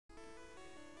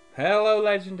Hello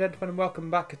ladies and gentlemen, and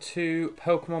welcome back to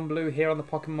Pokemon Blue here on the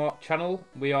PocketMark channel.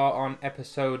 We are on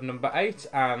episode number 8,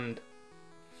 and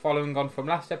following on from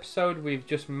last episode, we've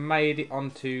just made it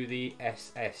onto the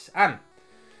S.S Anne.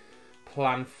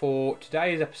 Plan for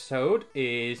today's episode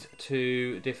is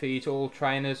to defeat all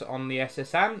trainers on the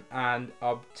S.S Anne and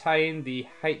obtain the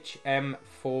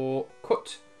HM4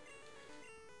 cut.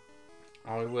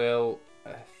 I will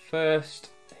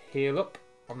first heal up.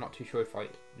 I'm not too sure if I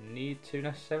need to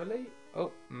necessarily.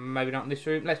 Oh, maybe not in this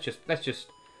room. Let's just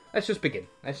begin.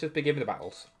 Let's just begin with the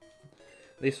battles.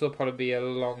 This will probably be a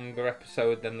longer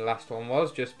episode than the last one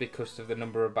was, just because of the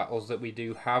number of battles that we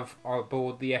do have on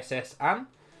board the S.S Anne.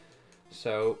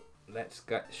 So let's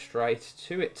get straight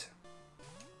to it.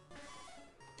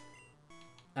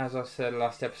 As I said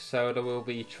last episode, I will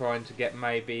be trying to get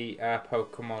maybe our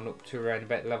Pokemon up to around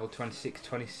about level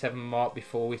 26-27 mark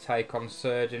before we take on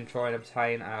Surge and try and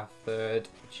obtain our third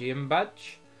gym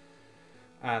badge.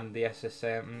 And the S.S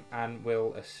Anne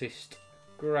will assist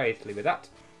greatly with that.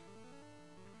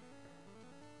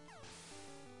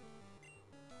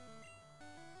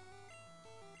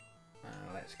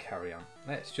 Let's carry on.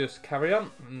 Let's just carry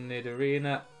on in the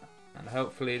arena. And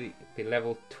hopefully be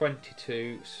level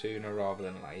 22 sooner rather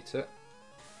than later.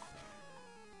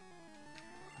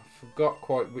 I forgot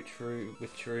quite which room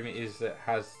it is that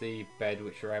has the bed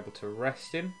which you're able to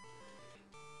rest in.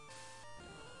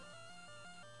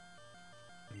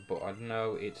 But I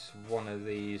know it's one of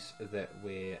these that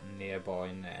we're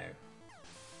nearby now.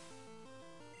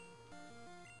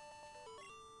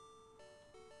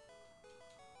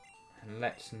 And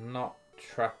let's not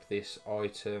trap this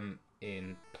item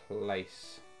in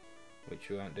place, which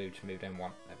we won't do to move down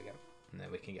one. There we go. And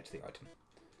then we can get to the item.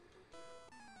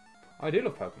 I do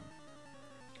love Pokemon.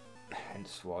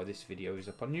 Hence why this video is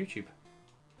up on YouTube.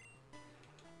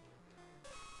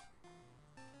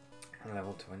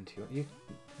 Level 20.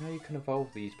 Now you can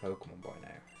evolve these Pokemon by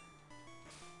now.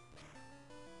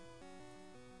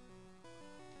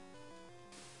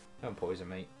 Don't poison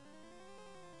me.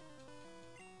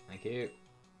 Thank you.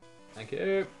 Thank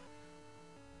you.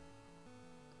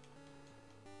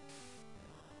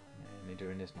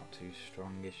 Nidoran is not too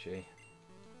strong, is she?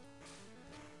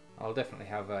 I'll definitely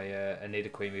have a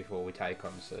Nidoqueen before we take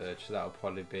on Surge, so that'll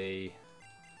probably be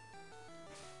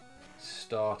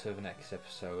start of next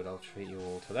episode. I'll treat you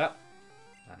all to that,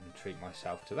 and treat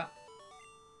myself to that.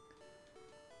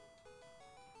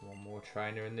 One more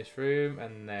trainer in this room,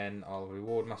 and then I'll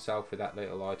reward myself with that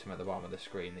little item at the bottom of the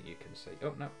screen that you can see.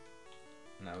 Oh, no.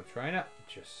 No trainer,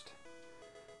 just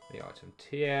the item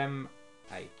TM8.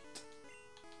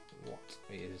 What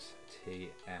is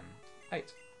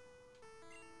TM8?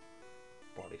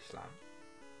 Body slam.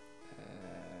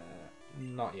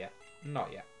 Not yet.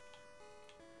 Not yet.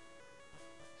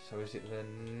 So is it the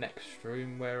next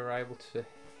room where we're able to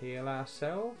heal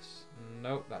ourselves?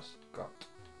 Nope, that's got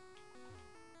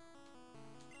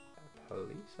a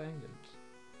police agent.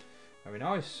 Very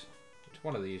nice. It's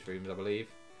one of these rooms, I believe.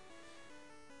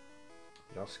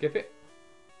 But I'll skip it.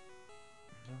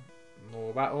 No.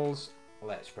 More battles.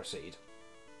 Let's proceed.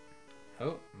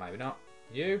 Oh, maybe not.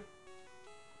 You?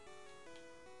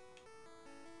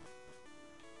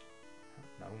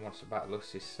 No one wants to battle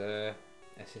us. This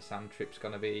S.S Anne trip's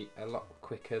going to be a lot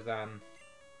quicker than...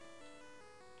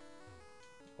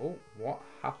 Oh, what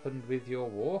happened with your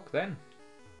walk then?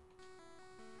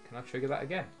 Can I trigger that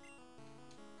again?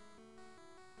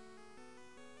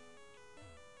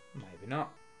 Maybe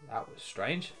not. That was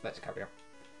strange. Let's carry on.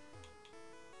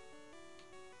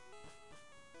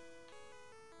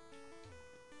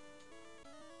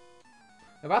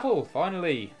 A battle,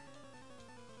 finally!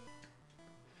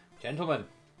 Gentlemen,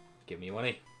 give me your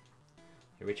money.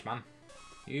 You rich man.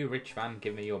 You rich man,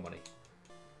 give me your money.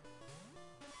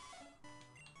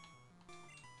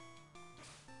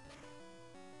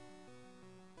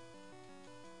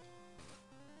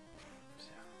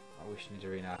 I wish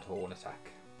Nidoran had Horn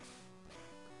Attack.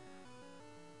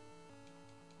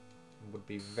 It would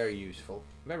be very useful.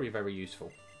 Very, very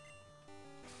useful.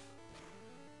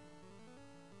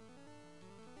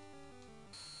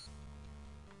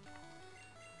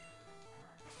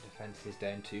 Defense is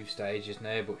down 2 stages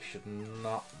now, but should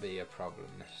not be a problem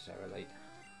necessarily.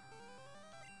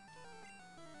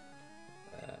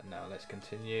 Now let's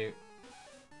continue.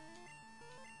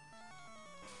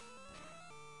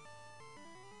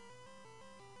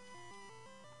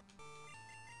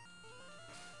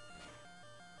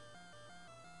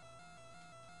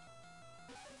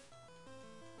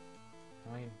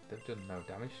 I mean, they've done no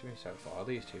damage to me so far,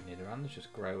 these two Nidorans,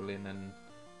 just Growlin and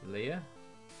Leah.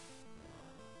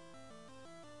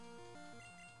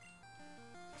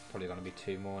 probably going to be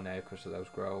 2 more now because of those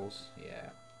growls. Yeah.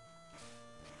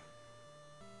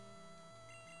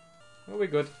 Well, we're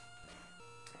good.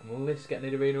 Will this get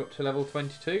the arena up to level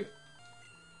 22? It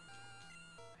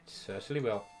certainly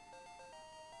will.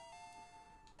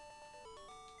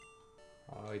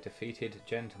 I defeated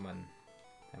Gentleman.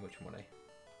 How much money?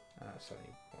 That's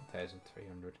only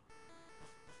 1,300.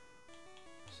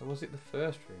 So was it the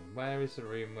first room? Where is the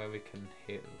room where we can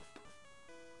heal up?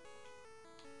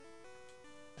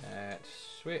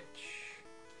 Switch.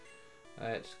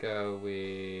 Let's go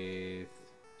with...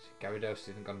 Gyarados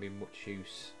isn't going to be much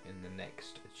use in the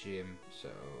next gym, so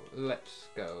let's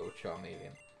go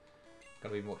Charmeleon.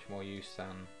 Going to be much more use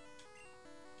than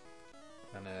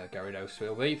Gyarados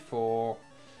will be for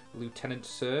Lieutenant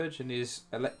Surge and his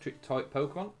electric type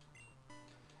Pokemon.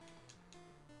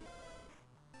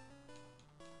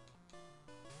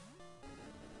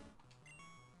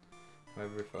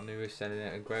 However, if I knew we were sending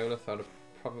out a Growlithe, I'd have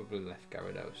probably left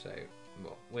Gyarados out.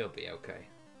 But we'll be okay.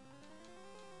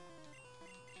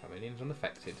 Charmeleon's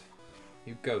unaffected.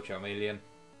 You go, Charmeleon.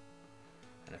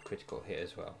 And a critical hit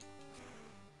as well.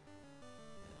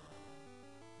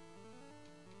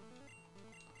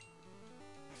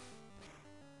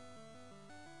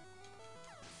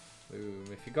 Boom.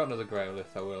 If you've got another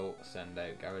Growlithe, I will send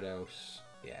out Gyarados.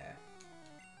 Yeah.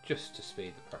 Just to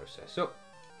speed the process up.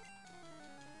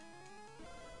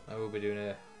 I will be doing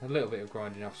a little bit of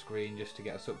grinding off screen just to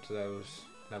get us up to those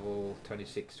level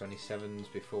 26,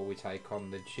 27s before we take on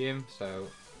the gym, so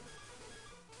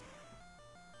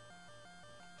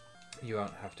you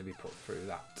won't have to be put through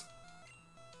that.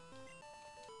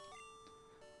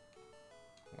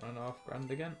 1.5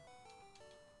 grand again?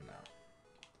 No.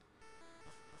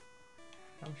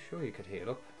 I'm sure you could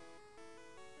heal up.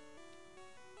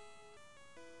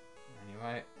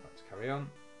 Anyway, let's carry on.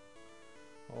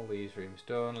 All these rooms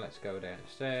done, let's go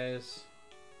downstairs.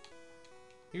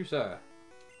 You, sir.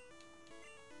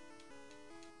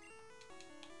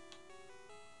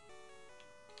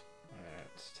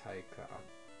 Let's take that on.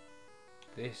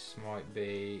 This might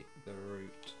be the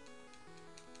route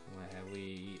where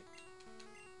we...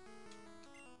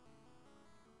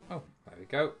 Oh, there we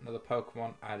go. Another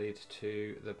Pokemon added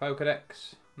to the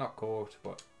Pokedex. Not caught,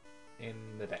 but in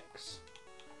the Dex.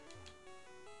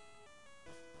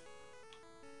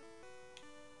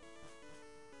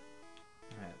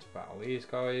 Let's battle these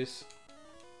guys.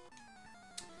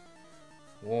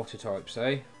 Water types,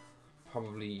 eh?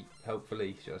 Probably,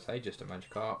 hopefully, should I say, just a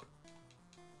Magikarp.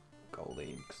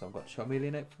 Goldie, because I've got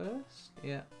Charmeleon out first.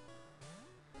 Yeah.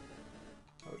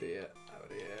 Oh dear, oh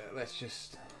dear. Let's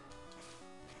just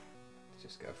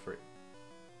go for it.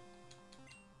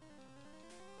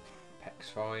 Peck's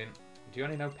fine. Do you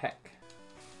only know Peck?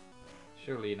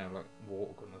 Surely you know like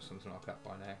Water Gun or something like that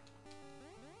by now.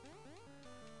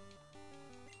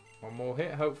 One more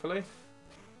hit, hopefully.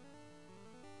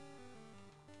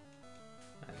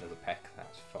 Another Peck,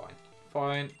 that's fine.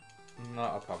 Fine,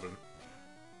 not a problem.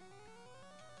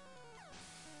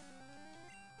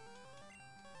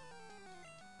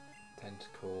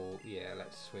 Tentacle, yeah,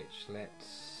 let's switch.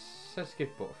 Let's give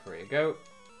Butterfree a go.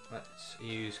 Let's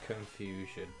use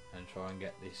Confusion and try and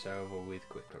get this over with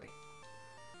quickly.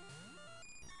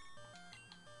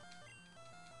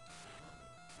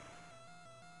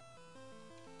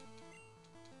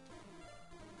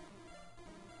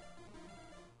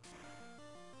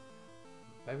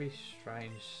 Very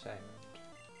strange sound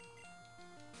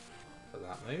for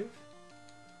that move.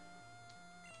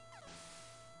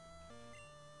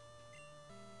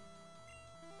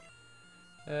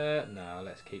 No,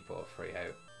 let's keep Butterfree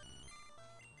out.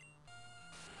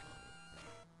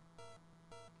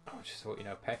 Oh, I just thought you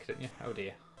know Peck, didn't you? Oh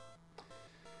dear.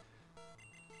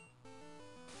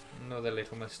 Another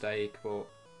little mistake, but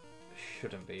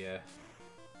shouldn't be a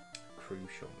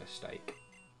crucial mistake.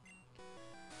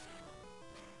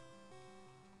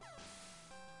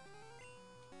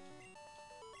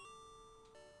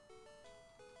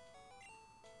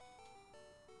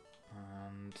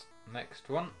 And next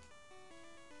one.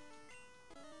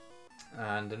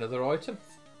 And another item.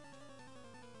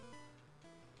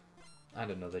 And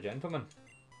another gentleman.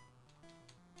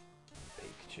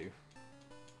 Pikachu.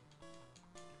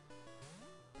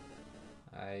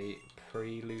 A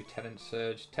pre-Lieutenant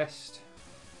Surge test.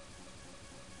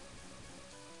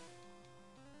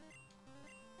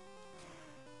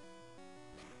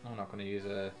 I'm not going to use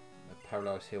a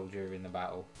Paralyzed Heal during the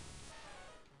battle.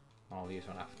 I'll use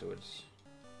one afterwards.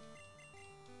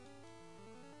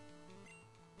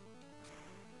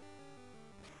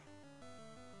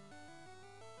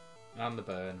 And the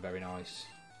burn, very nice.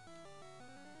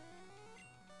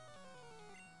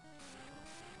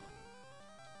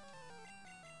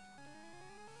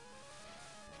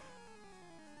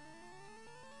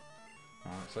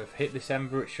 So if I hit this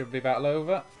ember, it should be battle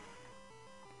over.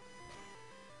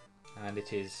 And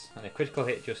it is. And a critical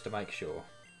hit just to make sure.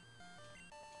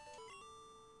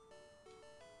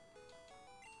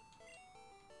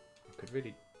 I could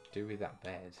really do with that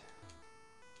bed.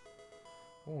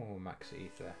 Oh, max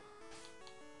ether.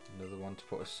 Another one to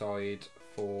put aside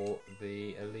for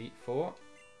the Elite Four.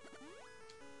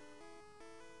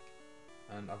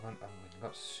 And I've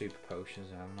got super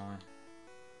potions, haven't I?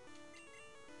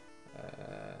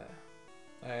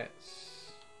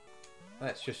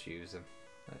 Let's just use them.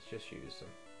 Let's just use them.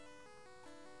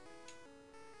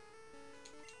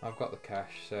 I've got the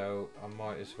cash, so I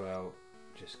might as well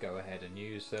just go ahead and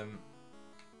use them.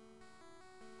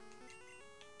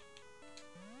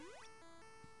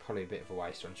 Probably a bit of a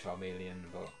waste on Charmeleon,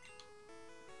 but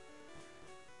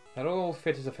they're all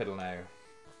fit as a fiddle now.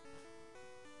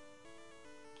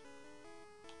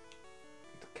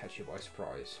 To catch you by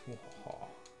surprise.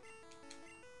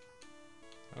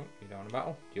 Oh, you don't want to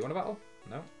battle? Do you want to battle?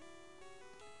 No?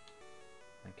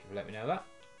 Thank you for letting me know that.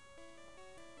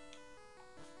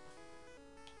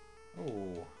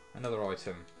 Oh, another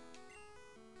item.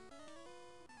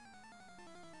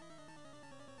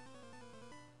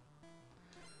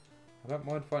 I don't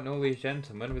mind fighting all these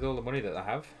gentlemen with all the money that they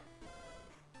have.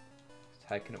 It's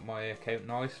taking up my account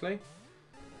nicely.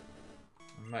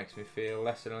 It makes me feel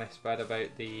less and less bad about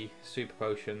the super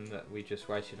potion that we just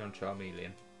wasted on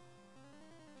Charmeleon.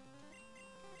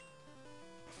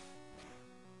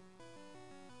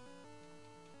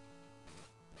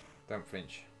 Don't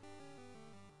flinch.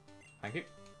 Thank you.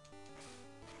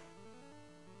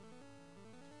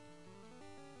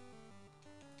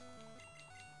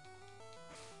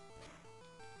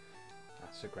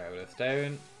 That's a Growlithe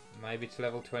down. Maybe to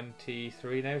level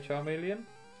 23 now, Charmeleon?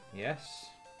 Yes.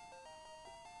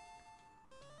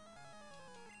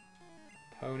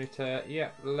 Ponyta,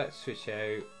 yeah, let's switch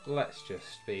out. Let's just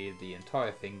speed the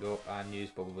entire thing up and use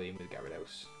Bubble Beam with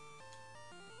Gyarados.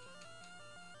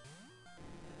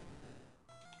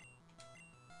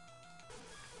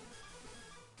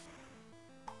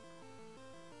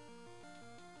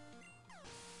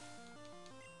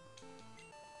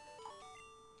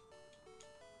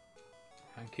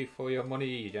 Thank you for your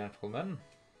money, gentlemen.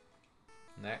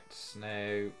 Let's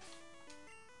now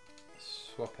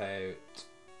swap out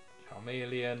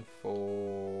Charmeleon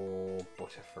for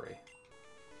Butterfree.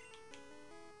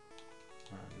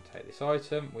 And take this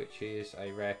item, which is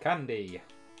a rare candy.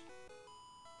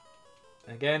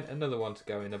 Again, another one to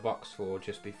go in the box for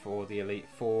just before the Elite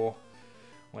Four,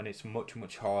 when it's much,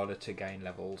 much harder to gain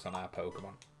levels on our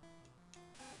Pokemon.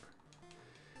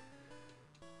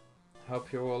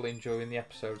 Hope you're all enjoying the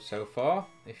episode so far.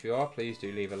 If you are, please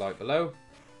do leave a like below.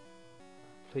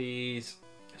 Please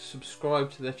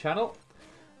subscribe to the channel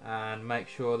and make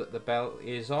sure that the bell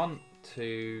is on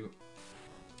to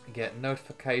get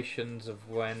notifications of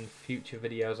when future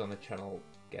videos on the channel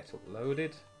get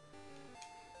uploaded.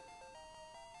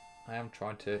 I am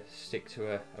trying to stick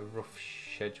to a rough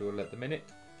schedule at the minute.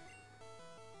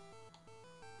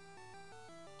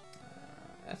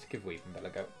 Let's give Weepinbell a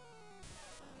go.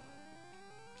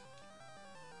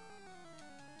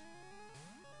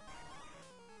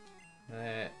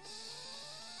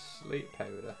 Let's sleep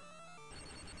powder.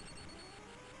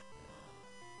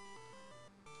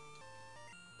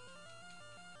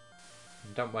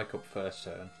 Don't wake up first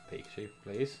turn, Pikachu,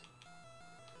 please.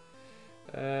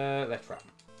 Let's wrap.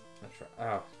 Let's wrap.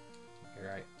 Oh, you're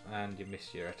right. And you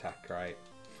missed your attack, right?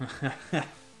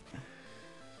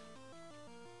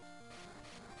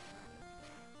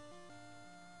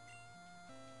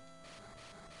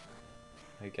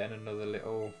 Again, another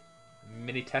little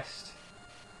mini test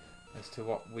as to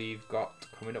what we've got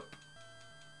coming up.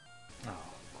 Oh,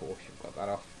 of course you've got that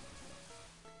off.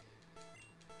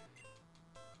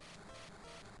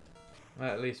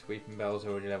 Well, at least Weepinbell's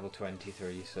already level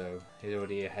 23, so he's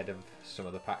already ahead of some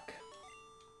of the pack.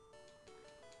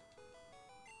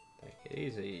 Take it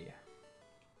easy.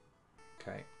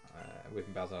 Okay,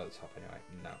 Weepinbell's not at the top anyway.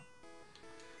 No.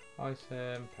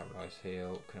 Item, Paralyze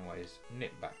Heal. Can always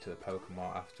nip back to the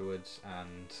PocketMark afterwards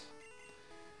and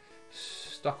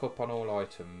stock up on all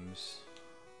items.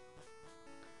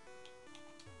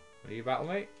 Will you battle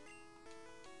me?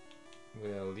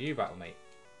 Will you battle me?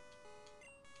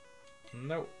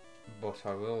 Nope. But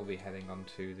I will be heading on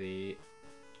to the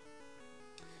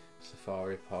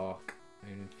Safari Park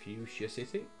in Fuchsia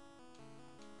City.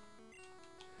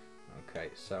 Okay,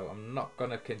 so I'm not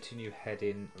going to continue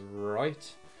heading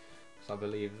right, because I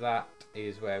believe that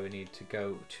is where we need to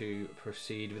go to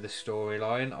proceed with the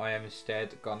storyline. I am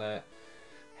instead going to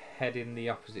head in the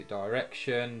opposite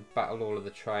direction, battle all of the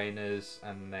trainers,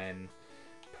 and then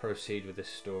proceed with the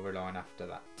storyline after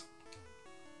that.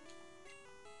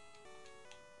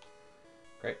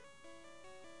 Great.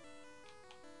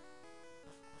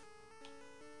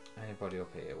 Anybody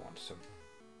up here wants some?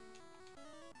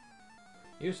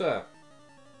 You, sir.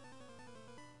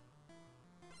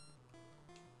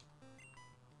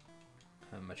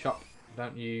 And my chop.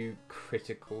 Don't you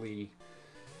critically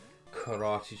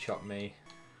karate chop me.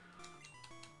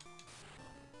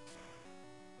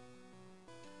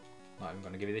 Not even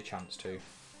going to give you the chance to.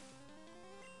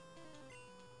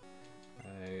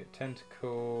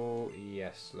 Tentacle.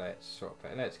 Yes, let's swap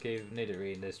it. Let's give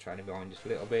Nidorina's training behind just a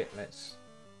little bit. Let's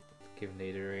give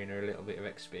Nidorina a little bit of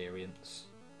experience.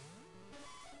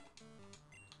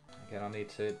 Again, I need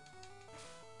to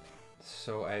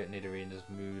sort out Nidorina's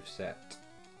moveset.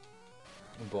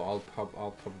 But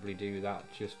I'll probably do that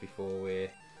just before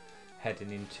we're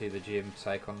heading into the gym to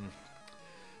take on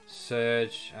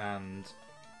Surge and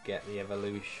get the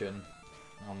evolution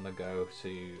on the go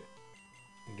to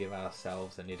give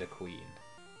ourselves a Nidoqueen.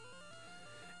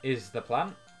 Is the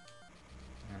plan.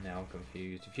 And now I'm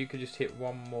confused. If you could just hit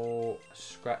one more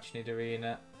scratch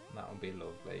Nidorina, that would be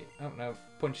lovely. Oh no,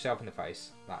 punch yourself in the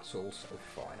face. That's also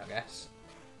fine, I guess.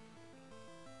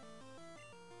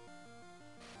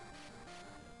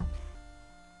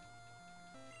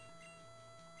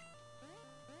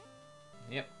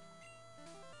 Yep.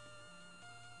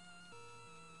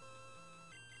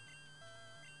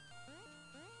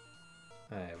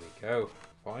 There we go.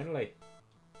 Finally.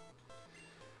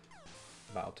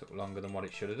 Battle took longer than what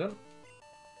it should have done.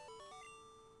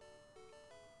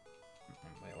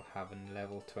 And we'll have a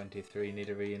level 23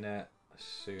 Nidorina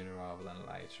sooner rather than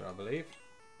later, I believe.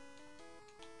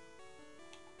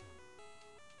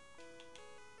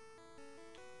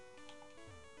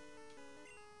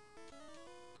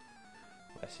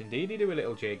 Yes, indeed, you do a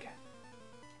little jig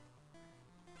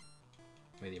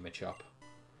with your Machop.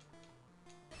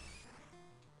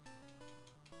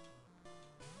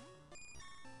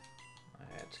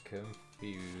 Let's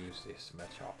confuse this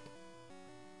Machop.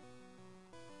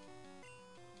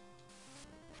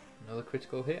 Another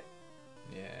critical hit?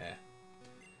 Yeah.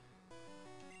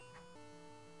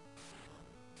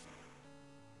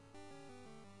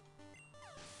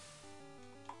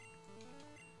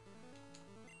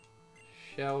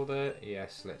 Shelter,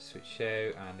 yes, let's switch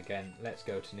out, and again, let's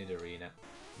go to Nidorina.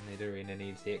 Nidorina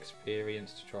needs the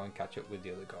experience to try and catch up with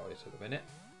the other guys at the minute.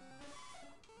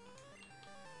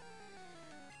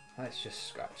 Let's just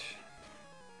scratch.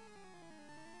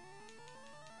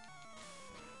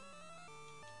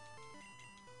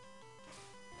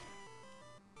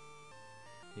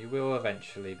 You will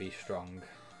eventually be strong,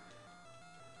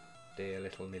 dear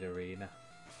little Nidorina.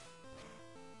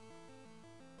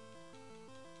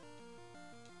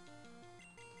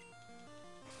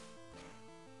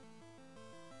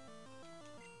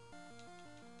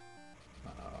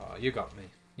 Oh, you got me.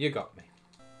 You got me.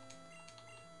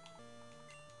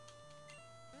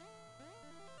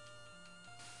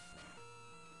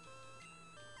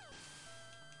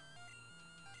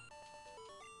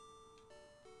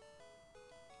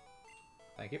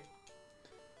 Thank you.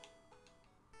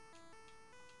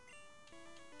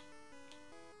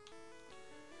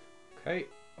 Okay,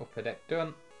 upper deck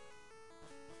done.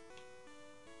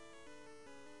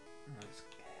 Let's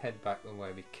head back the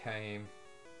way we came.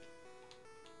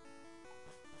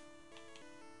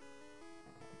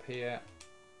 Up here.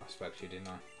 I spoke to you, didn't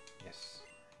I? Yes.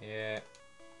 Yeah.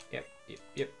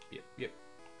 Yep.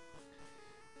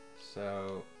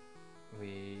 So do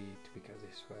we go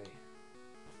this way?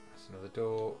 Another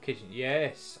door. Kitchen.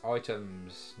 Yes.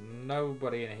 Items.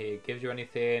 Nobody in here gives you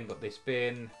anything but this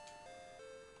bin.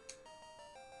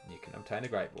 You can obtain a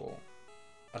Great Ball.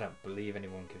 I don't believe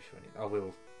anyone gives you anything. I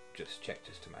will just check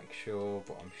just to make sure,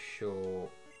 but I'm sure.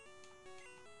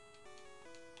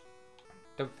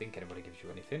 I don't think anybody gives you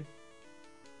anything.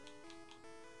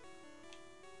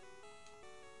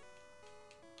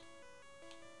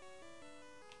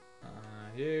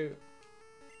 You.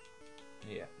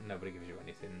 Yeah, nobody gives you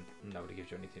anything. Nobody gives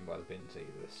you anything by the bins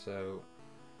either. So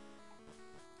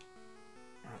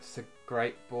that's the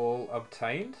Great Ball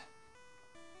obtained.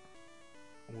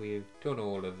 We've done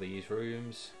all of these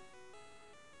rooms.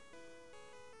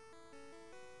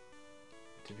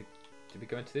 Did we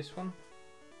go into this one?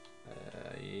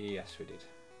 Yes, we did.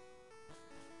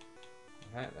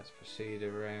 Right, let's proceed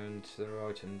around to the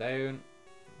right and down,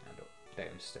 and up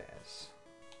downstairs.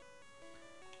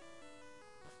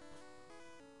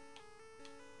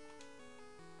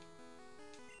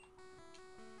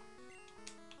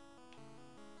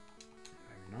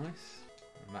 Very nice.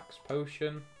 Max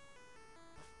potion.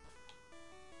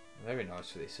 Very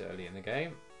nice for this early in the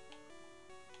game.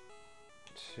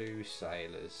 2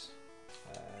 sailors.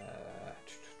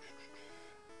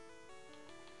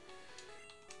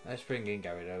 Let's bring in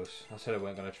Gyarados. I said I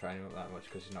weren't going to train him up that much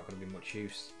because he's not going to be much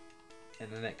use in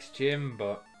the next gym,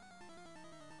 but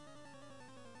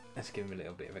let's give him a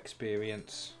little bit of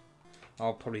experience.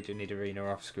 I'll probably do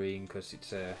Nidorina off screen because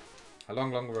it's a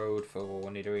long road for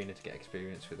Nidorina to get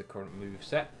experience with the current move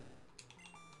set.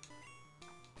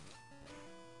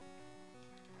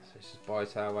 So let's just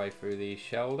bite our way through the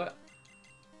Shelter.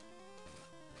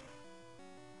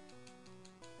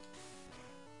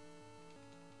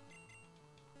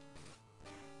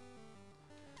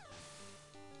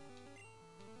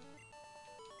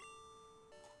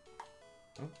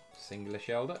 Oh, singular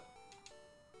Shelter.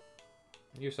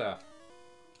 You, sir.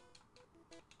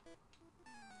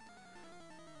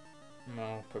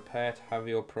 Well, prepare to have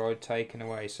your pride taken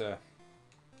away, sir.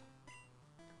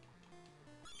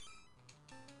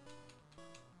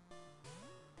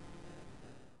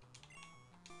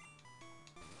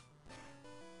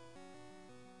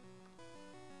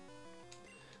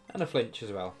 And a flinch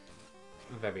as well.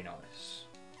 Very nice.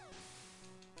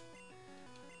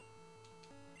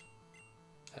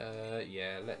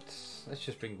 Yeah, let's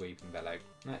just bring Weepinbell out.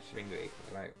 Let's bring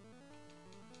Weepinbell out.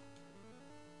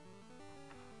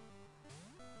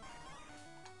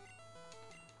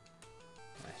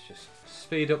 Let's just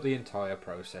speed up the entire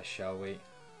process, shall we?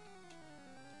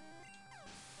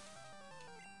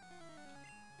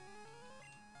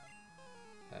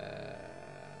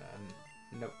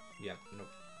 Nope. Yeah, nope.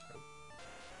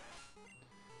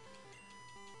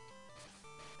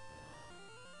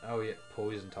 Oh yeah,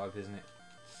 poison type, isn't it?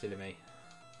 Silly me.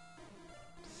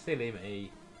 Silly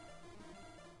me.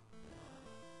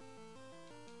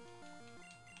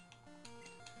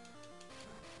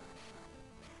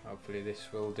 Hopefully this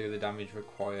will do the damage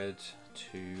required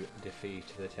to defeat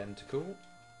the tentacle.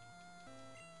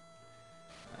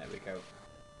 There we go.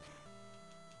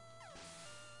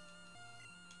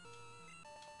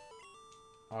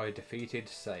 I defeated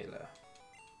Sailor.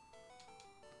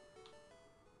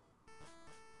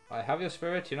 I have your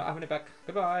spirit, you're not having it back.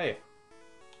 Goodbye!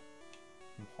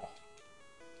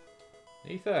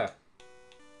 Ether!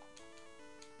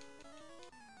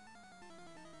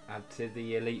 Add to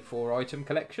the Elite 4 item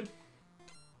collection.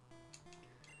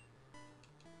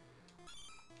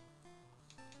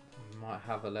 Might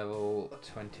have a level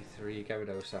 23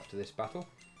 Gyarados after this battle.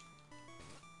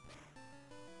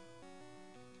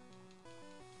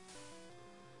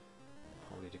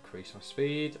 Probably decrease my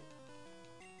speed.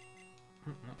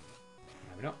 No,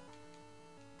 maybe not.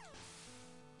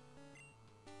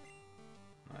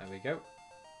 There we go.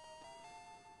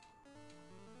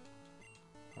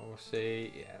 We'll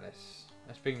see. Yeah,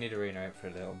 let's bring Nidorina out for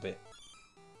a little bit.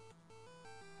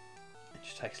 It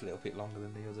just takes a little bit longer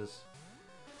than the others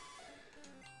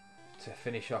to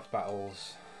finish off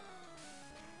battles.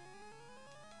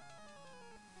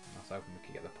 I was hoping we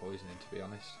could get the poison in, to be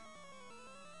honest.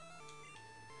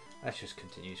 Let's just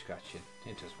continue scratching.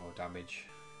 It does more damage.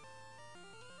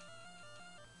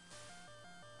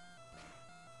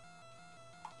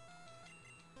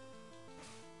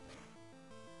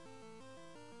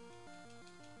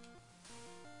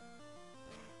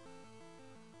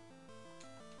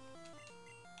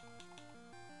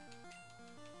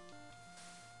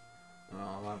 Oh,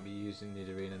 I won't be using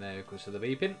Nidorina now because of the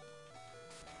beeping.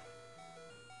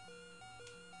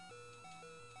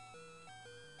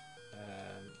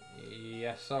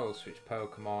 Yes, I will switch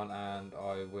Pokemon and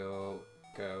I will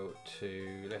go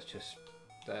to, let's just,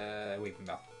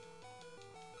 Weepinbell.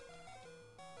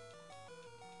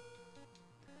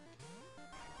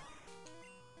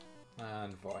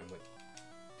 And Vine Whip.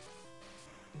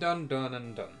 Done, done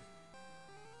and done.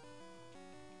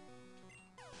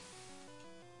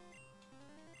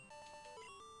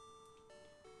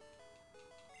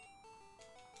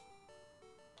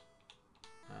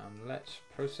 And let's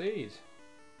proceed.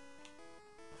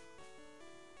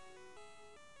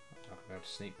 I'm going to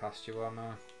sneak past you, am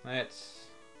I? Let's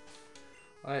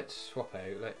swap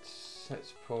out. Let's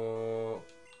put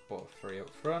Butterfree up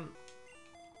front.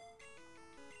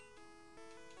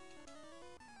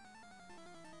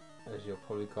 As you've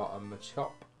probably got a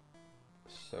Machop,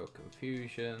 so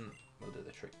Confusion will do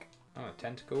the trick. Oh, a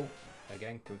Tentacle.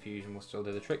 Again, Confusion will still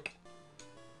do the trick.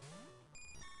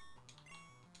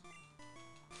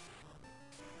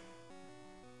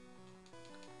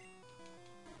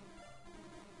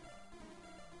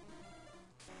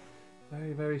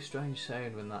 Very, very strange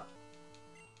sound when that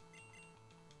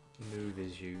move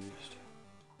is used.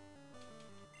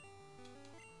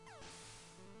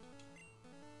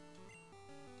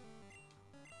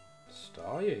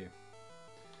 Staryu.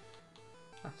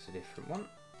 That's a different one.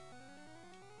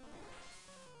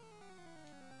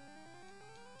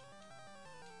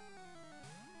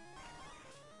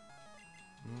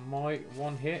 might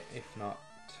one hit, if not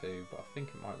two, but I think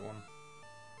it might one.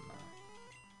 No.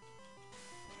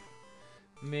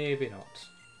 Maybe not.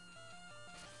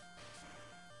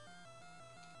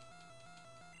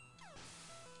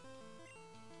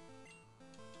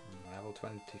 Level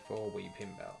 24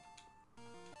 Weeping Bell.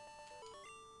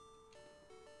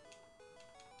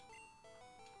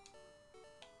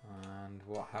 And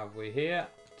what have we here?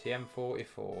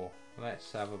 TM44.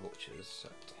 Let's have a butcher's. So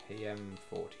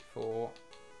TM44.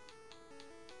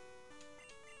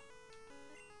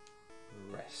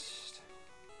 Rest.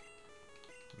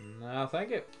 No,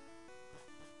 thank you.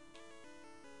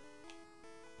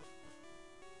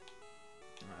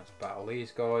 Let's battle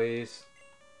these guys.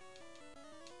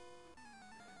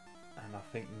 And I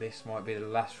think this might be the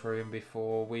last room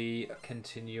before we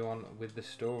continue on with the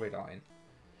storyline.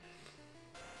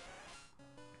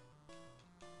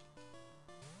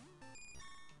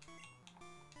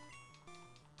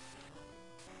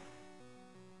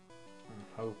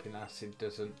 Hoping acid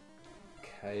doesn't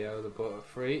KO the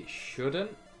Butterfree. It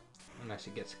shouldn't, unless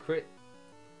it gets a crit.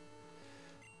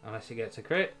 Unless it gets a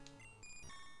crit.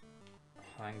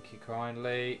 Thank you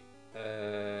kindly.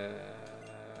 I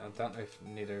don't know if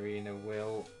Nidorina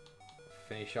will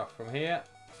finish off from here.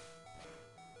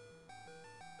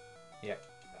 Yep,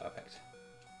 perfect.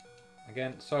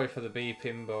 Again, sorry for the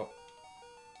beeping, but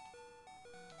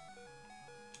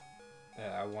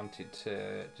I wanted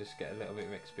to just get a little bit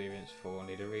of experience for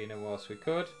Nidorina whilst we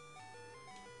could.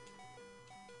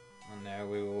 And now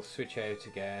we will switch out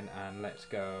again and let's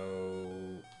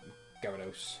go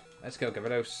Gyarados. Let's go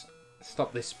Gyarados.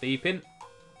 Stop this beeping.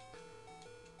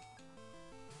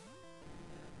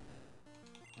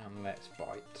 And let's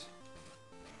bite.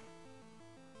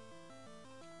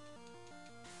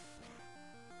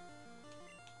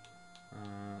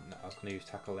 No, I was going to use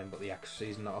tackle then, but the accuracy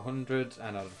is not 100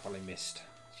 and I'd have probably missed.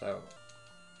 So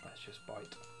let's just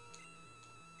bite.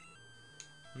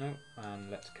 No,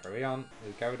 and let's carry on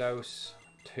with Gyarados.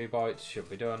 2 bites should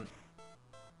be done.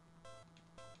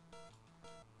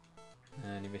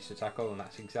 And he missed a tackle, and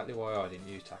that's exactly why I didn't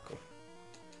use tackle.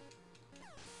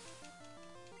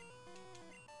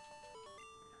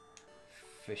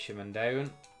 Fisherman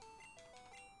down.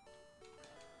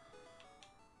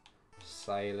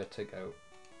 Sailor to go.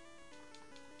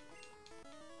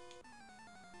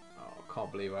 Oh, I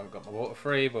can't believe I haven't got my water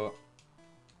free, but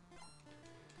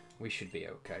we should be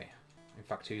okay. In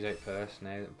fact, who's out first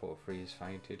now that water free is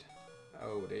fainted?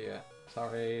 Oh dear.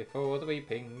 Sorry for the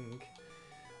weeping.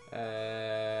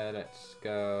 Let's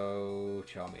go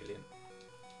Charmeleon.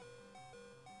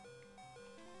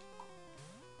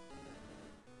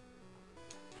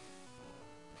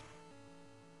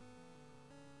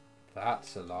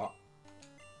 That's a lot.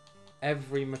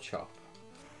 Every Machop.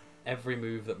 Every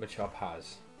move that Machop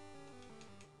has.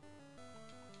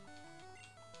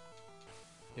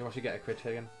 You want to get a crit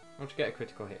again? You want to get a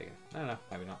critical hit again? No,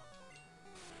 maybe not.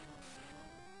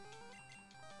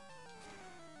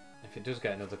 If it does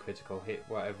get another critical hit,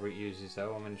 whatever it uses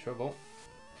though, I'm in trouble.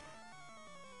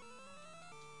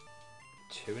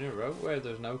 2 in a row where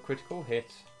there's no critical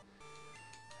hit.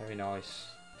 Very nice.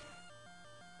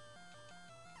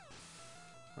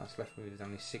 That's left me with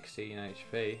only 16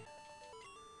 HP.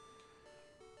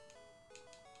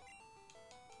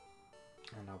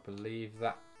 And I believe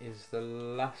that is the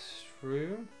last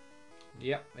room.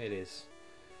 Yep, it is.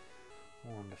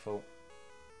 Wonderful.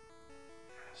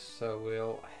 So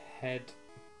we'll head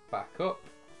back up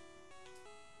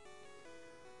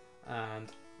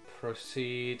and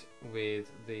proceed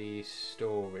with the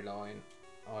storyline.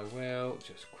 I will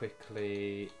just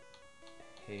quickly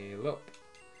heal up.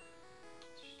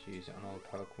 Just use it on all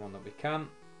the Pokemon that we can.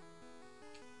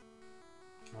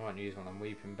 I won't use one on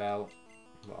Weeping Bell,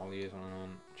 but I'll use one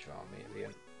on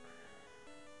Charmeleon.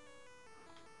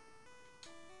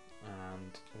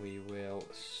 And we will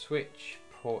switch,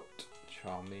 put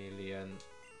Charmeleon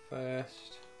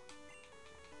first,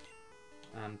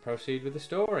 and proceed with the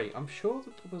story. I'm sure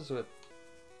that there was a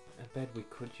bed we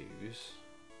could use.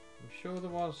 I'm sure there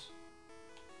was.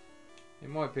 It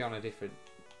might be on a different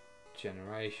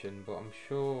generation, but I'm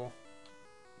sure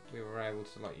we were able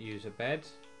to like use a bed.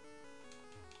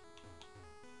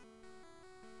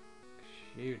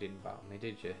 You didn't battle me,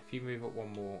 did you? If you move up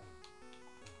one more.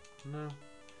 No.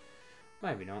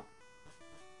 Maybe not.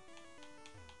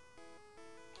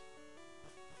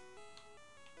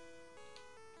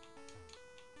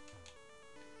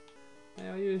 May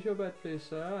I use your bed, please,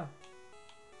 sir?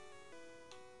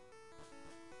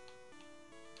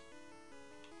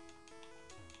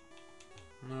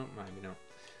 No, maybe not.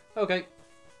 Okay.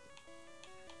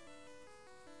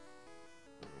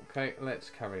 Okay, let's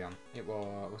carry on.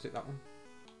 Was it that one?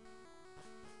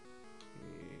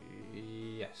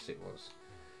 Yes, it was.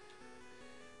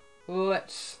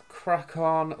 Let's crack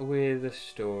on with the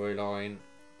storyline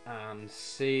and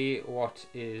see what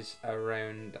is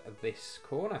around this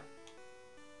corner.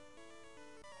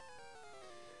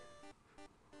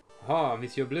 Ah,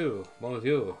 Monsieur Blue,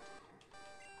 bonjour.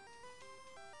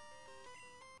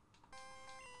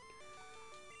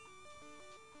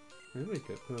 Oh, we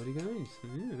got 40 guys.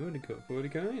 Yeah, we got 40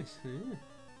 guys. Yeah.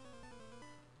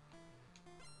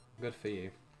 Good for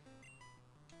you.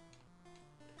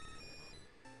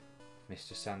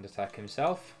 Mr. Sand Attack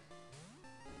himself.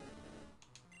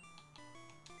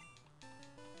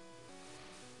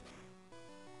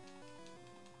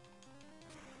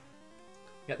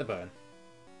 Get the burn.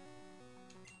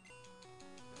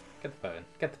 Get the burn.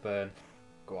 Get the burn.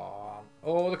 Go on.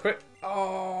 Oh, the crit.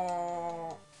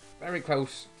 Oh, very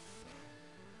close.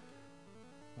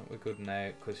 But we're good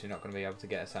now because you're not going to be able to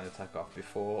get a Sand Attack off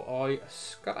before I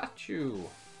scratch you.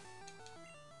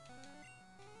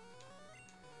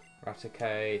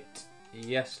 Raticate.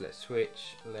 Yes, let's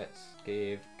switch. Let's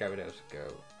give Gyarados a go.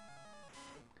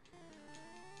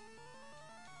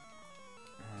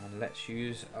 And let's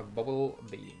use a Bubble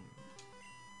Beam.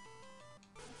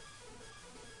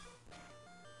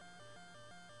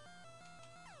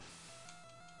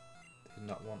 Did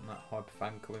not want that Hyper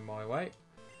Fan coming my way.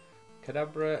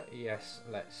 Kadabra, yes,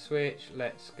 let's switch.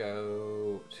 Let's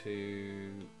go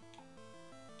to...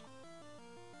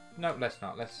 No, let's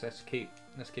not. Let's keep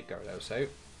Gyarados out.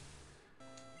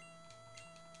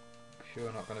 I'm sure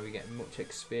we're not going to be getting much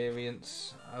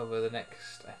experience over the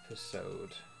next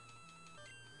episode.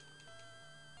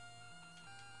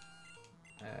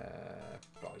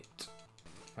 Bite.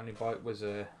 If only Bite was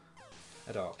a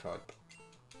dark type.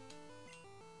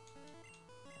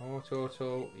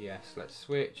 Auto, yes, let's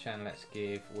switch and let's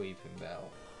give Weeping Bell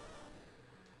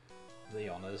the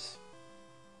honours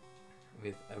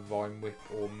with a Vine Whip,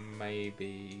 or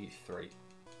maybe 3.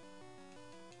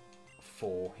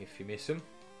 4 if you miss them.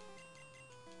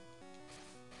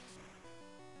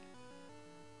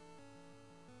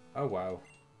 Oh wow.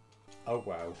 Oh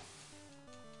wow.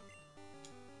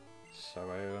 So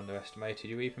I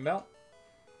underestimated you, Weeping Bell.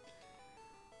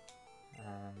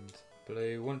 And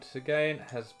Blue once again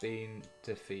has been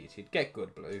defeated. Get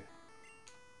good, Blue.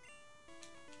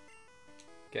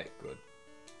 Get good.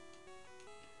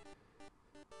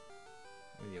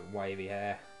 With your wavy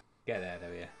hair. Get there,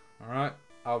 do you? Alright.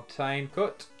 Obtain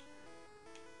cut.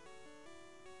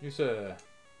 Yes, sir.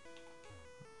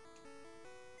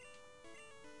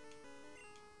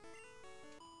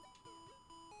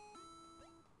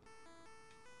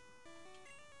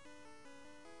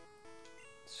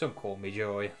 Some call me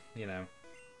Joy, you know,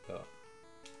 but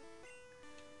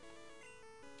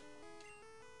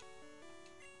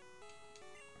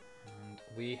and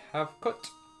we have cut.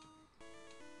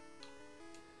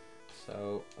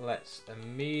 So let's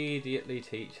immediately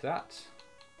teach that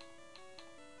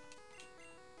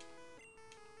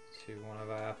to one of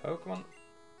our Pokemon,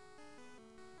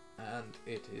 and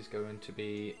it is going to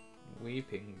be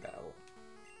Weeping Bell.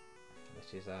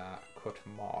 This is our Cut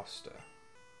Master.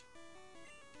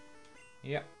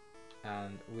 Yep,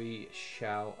 and we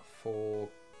shall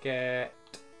forget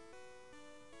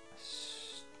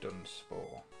Stun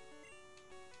Spore.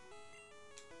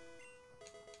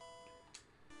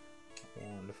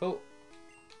 Wonderful.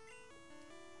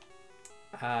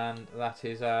 And that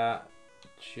is our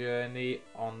journey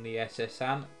on the S.S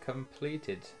Anne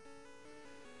completed.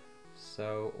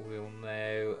 So we'll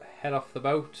now head off the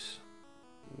boat,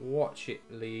 watch it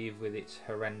leave with its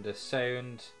horrendous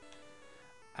sound,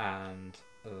 and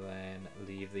then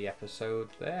leave the episode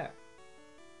there.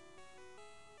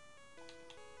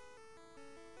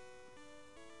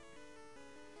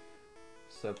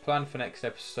 So plan for next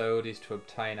episode is to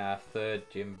obtain our 3rd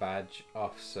gym badge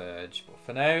off Surge. But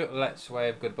for now, let's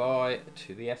wave goodbye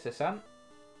to the S.S Anne.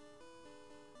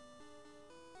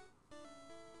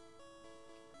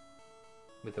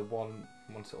 With the one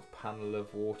sort of panel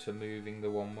of water moving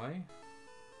the one way.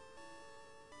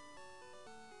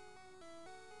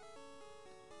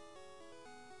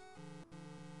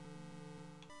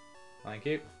 Thank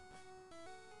you.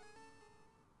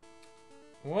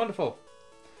 Wonderful.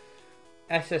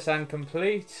 S.S Anne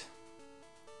complete.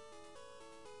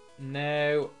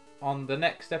 Now, on the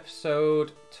next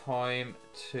episode, time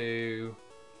to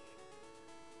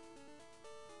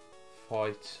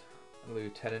fight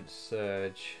Lieutenant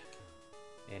Surge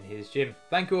in his gym.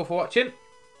 Thank you all for watching.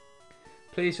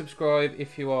 Please subscribe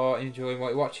if you are enjoying what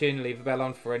you're watching. Leave a bell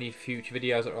on for any future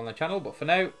videos that are on the channel. But for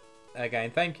now,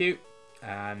 again, thank you.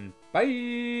 And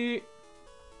bye!